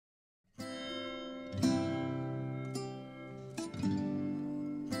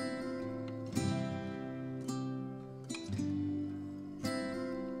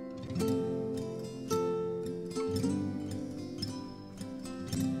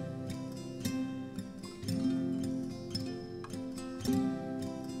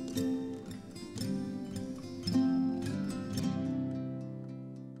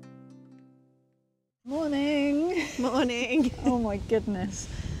morning. Oh my goodness.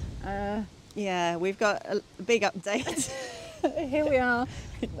 Yeah, we've got a big update. Here we are,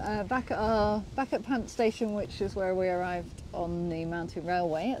 back at Pant Station, which is where we arrived on the mountain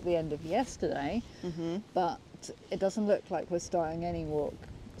railway at the end of yesterday. But it doesn't look like we're starting any walk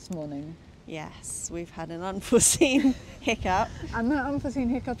this morning. Yes, we've had an unforeseen hiccup. And that unforeseen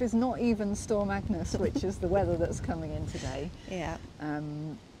hiccup is not even Storm Agnes, which is the weather that's coming in today. Yeah.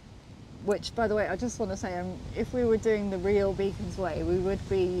 Which, by the way, I just want to say, if we were doing the real Beacons Way, we would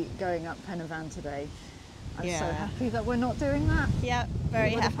be going up Penavant today. I'm so happy that we're not doing that. Yeah, very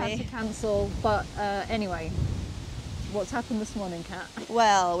we would happy. have had to cancel, but anyway, what's happened this morning, Kat?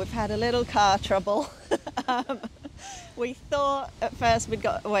 Well, we've had a little car trouble. We thought at first we'd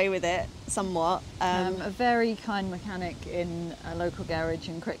got away with it somewhat. A very kind mechanic in a local garage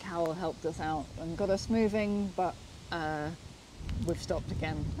in Crickhowell helped us out and got us moving, but we've stopped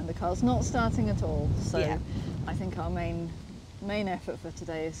again and the car's not starting at all. So Yeah. I think our main effort for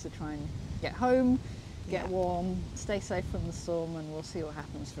today is to try and get home, get warm, stay safe from the storm, and we'll see what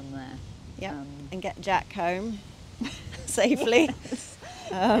happens from there. Yeah, and get Jack home safely.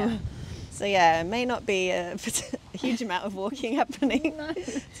 So yeah, it may not be a huge amount of walking happening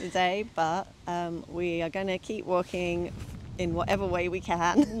today, but we are going to keep walking in whatever way we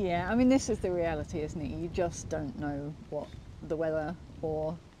can. Yeah, I mean, this is the reality, isn't it? You just don't know what the weather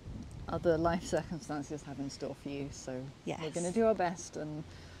or other life circumstances have in store for you. So Yes. we're going to do our best, and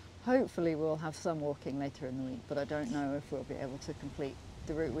hopefully we'll have some walking later in the week, but I don't know if we'll be able to complete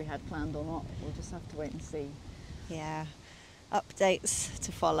the route we had planned or not. We'll just have to wait and see. Yeah, updates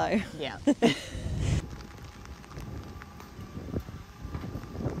to follow. Yeah.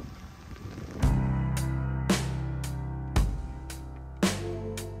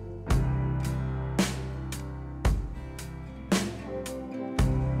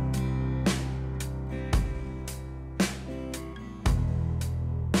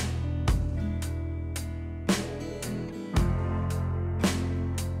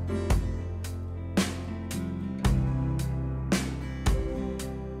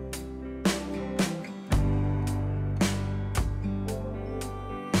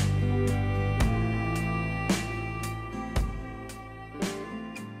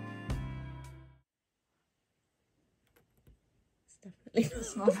 Definitely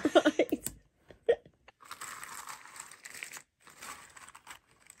not right.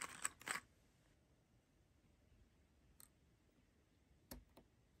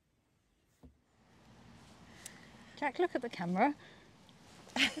 Jack, look at the camera.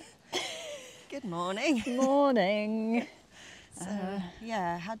 Good morning. Morning. So,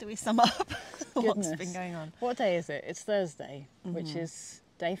 yeah, how do we sum up what's Goodness. been going on? What day is it? It's Thursday, which is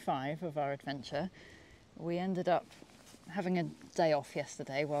day 5 of our adventure. We ended up having a day off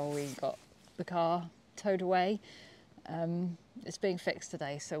yesterday while we got the car towed away. It's being fixed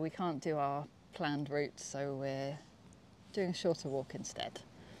today, so we can't do our planned route, so we're doing a shorter walk instead.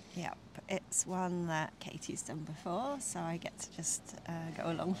 Yep, it's one that Katie's done before, so I get to just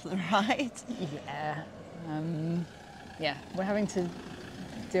go along for the ride. Yeah. Yeah, we're having to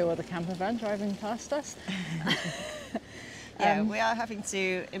deal with a camper van driving past us. Yeah, we are having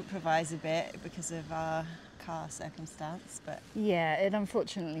to improvise a bit because of our car circumstance, but Yeah, it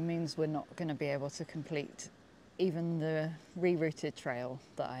unfortunately means we're not going to be able to complete even the rerouted trail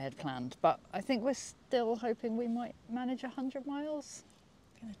that I had planned, but I think we're still hoping we might manage 100 miles.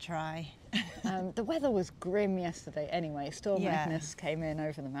 gonna try. The weather was grim yesterday anyway. Storm Yeah. Agnes came in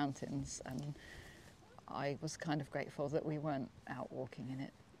over the mountains, and I was kind of grateful that we weren't out walking in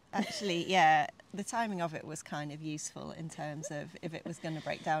it. Actually, yeah, the timing of it was kind of useful in terms of if it was going to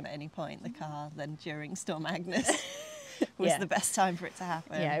break down at any point, the car, then during Storm Agnes was Yeah. the best time for it to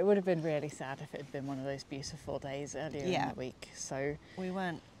happen. Yeah, it would have been really sad if it had been one of those beautiful days earlier in Yeah. the week. So We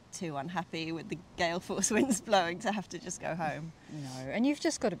weren't too unhappy with the gale force winds blowing to have to just go home. no, and you've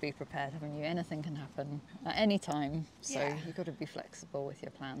just got to be prepared, haven't you? Anything can happen at any time, so Yeah. you've got to be flexible with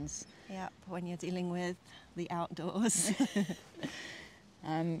your plans. Yep, when you're dealing with the outdoors.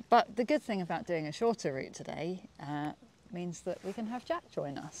 But the good thing about doing a shorter route today means that we can have Jack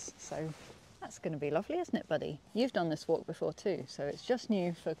join us. So that's going to be lovely, isn't it, buddy? You've done this walk before too, so it's just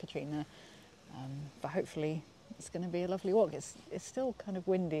new for Katrina. But hopefully it's going to be a lovely walk. It's still kind of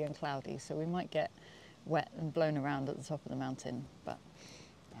windy and cloudy, so we might get wet and blown around at the top of the mountain, but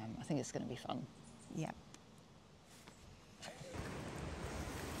I think it's going to be fun. Yep.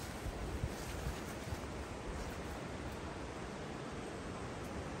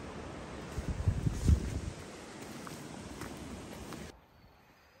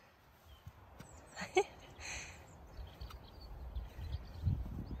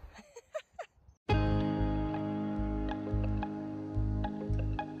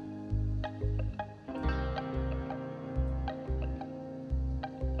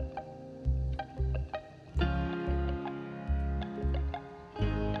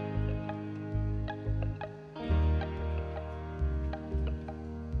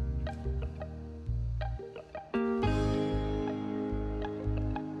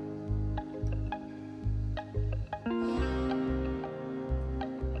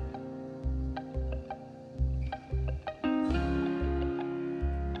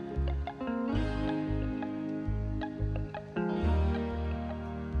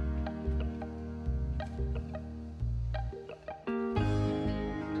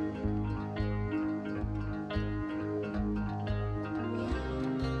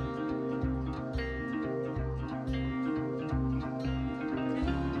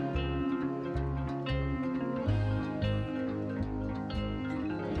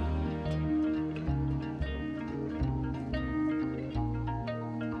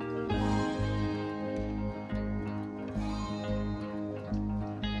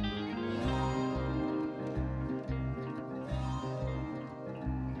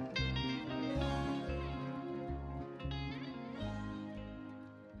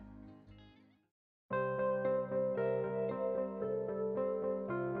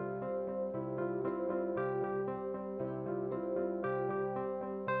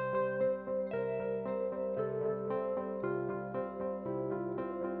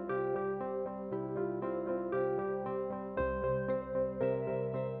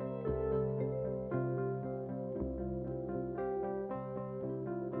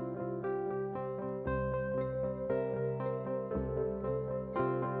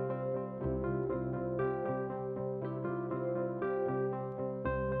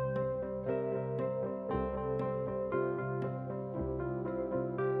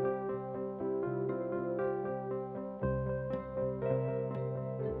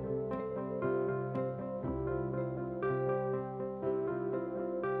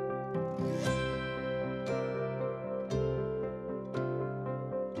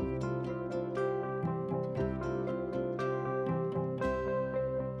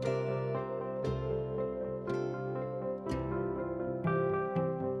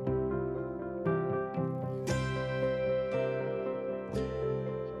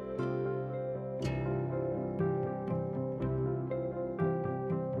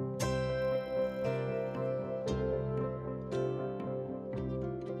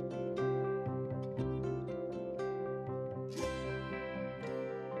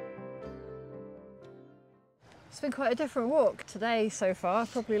 been quite a different walk today so far.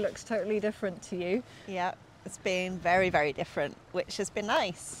 Probably looks totally different to you. Yeah, it's been very, very different, which has been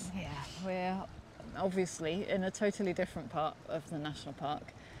nice. Yeah, we're obviously in a totally different part of the national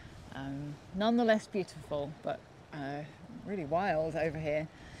park. Nonetheless beautiful, but really wild over here.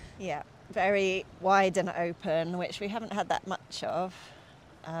 Yeah, very wide and open, which we haven't had that much of.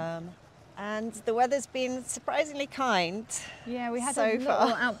 And the weather's been surprisingly kind. Yeah, we had so a little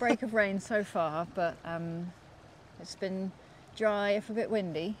far. outbreak of rain so far, but it's been dry, a bit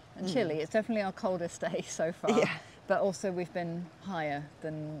windy and chilly. It's definitely our coldest day so far. Yeah. But also we've been higher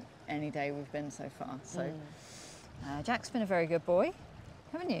than any day we've been so far. So Jack's been a very good boy,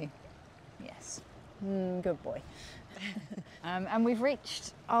 haven't you? Yes, good boy. And we've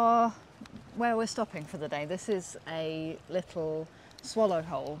reached where we're stopping for the day. This is a little swallow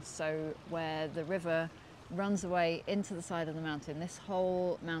hole, so where the river runs away into the side of the mountain. This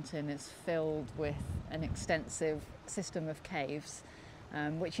whole mountain is filled with an extensive system of caves,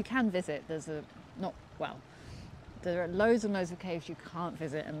 which you can visit. There are loads and loads of caves you can't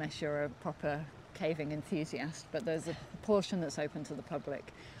visit unless you're a proper caving enthusiast, but there's a portion that's open to the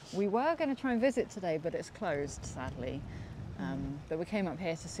public. We were going to try and visit today, but it's closed, sadly. But we came up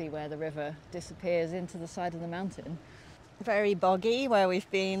here to see where the river disappears into the side of the mountain. Very boggy where we've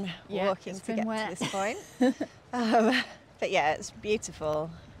been walking to get to this point. But yeah, it's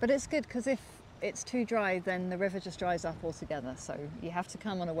beautiful. But it's good because if it's too dry, then the river just dries up altogether. So you have to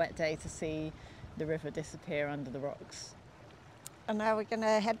come on a wet day to see the river disappear under the rocks. And now we're going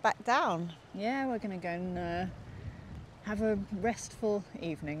to head back down. Yeah, we're going to go and have a restful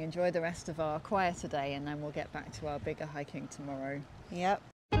evening, enjoy the rest of our quieter day, and then we'll get back to our bigger hiking tomorrow. Yep.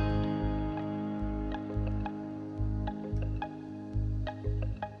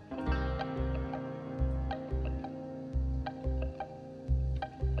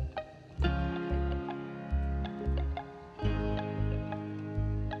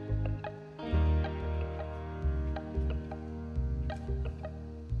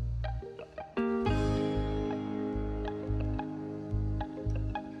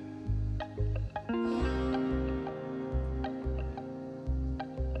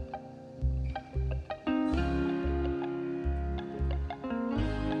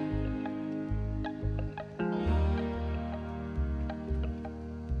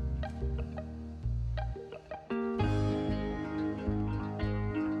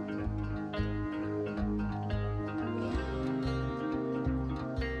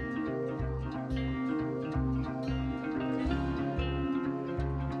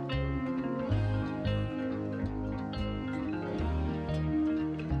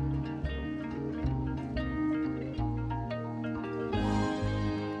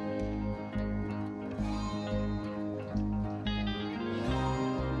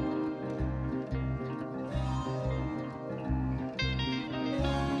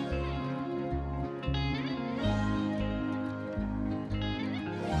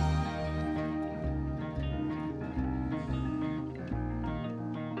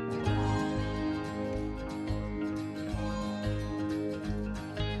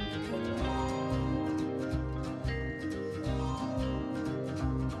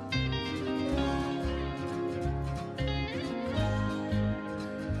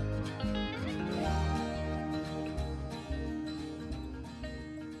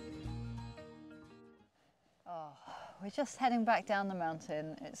 We're just heading back down the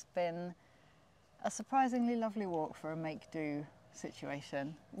mountain. It's been a surprisingly lovely walk for a make-do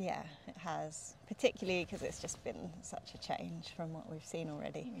situation. Yeah, it has, particularly because it's just been such a change from what we've seen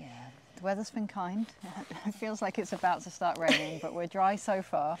already. Yeah, the weather's been kind. It feels like it's about to start raining, but we're dry so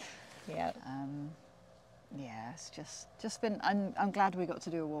far. Yeah. Yeah, it's just been, I'm glad we got to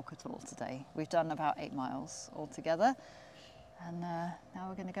do a walk at all today. We've done about 8 miles altogether, and now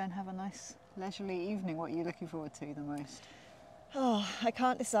we're going to go and have a nice leisurely evening. What are you looking forward to the most? Oh, I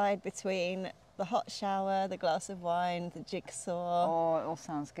can't decide between the hot shower, the glass of wine, the jigsaw. Oh, it all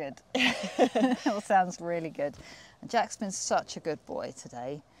sounds good. It all sounds really good. And Jack's been such a good boy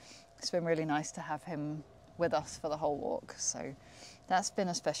today. It's been really nice to have him with us for the whole walk. So that's been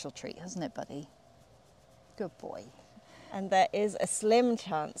a special treat, hasn't it, buddy? Good boy. And there is a slim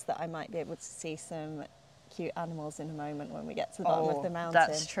chance that I might be able to see some cute animals in a moment when we get to the bottom of the mountain.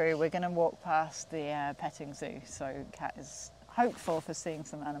 That's true. We're going to walk past the petting zoo, so Kat is hopeful for seeing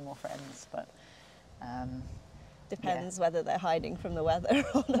some animal friends, but depends whether they're hiding from the weather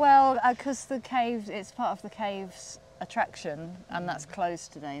or not. Well, because the caves, it's part of the cave's attraction, and that's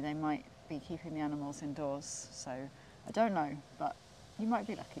closed today. They might be keeping the animals indoors, so I don't know, but you might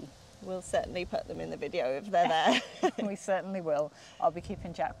be lucky. We'll certainly put them in the video if they're there. We certainly will. I'll be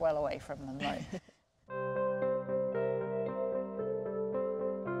keeping Jack well away from them though.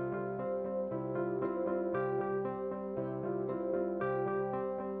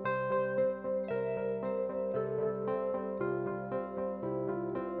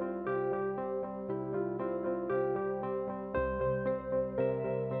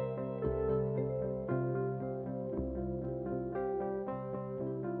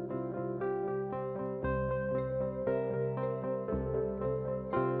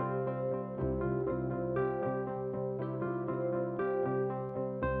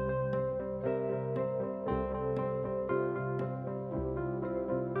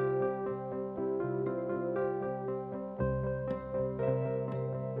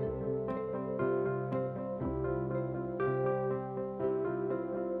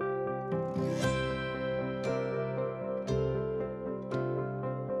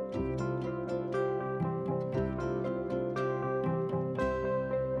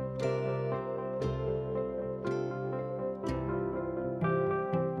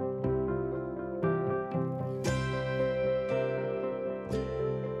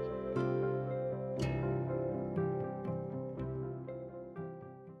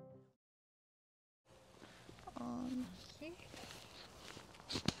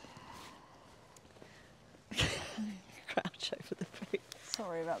 Crouch over the poo.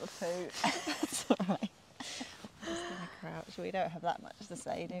 Sorry about the poo. That's all right. I'm just going to crouch. We don't have that much to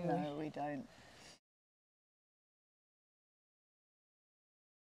say, do we? No, we don't.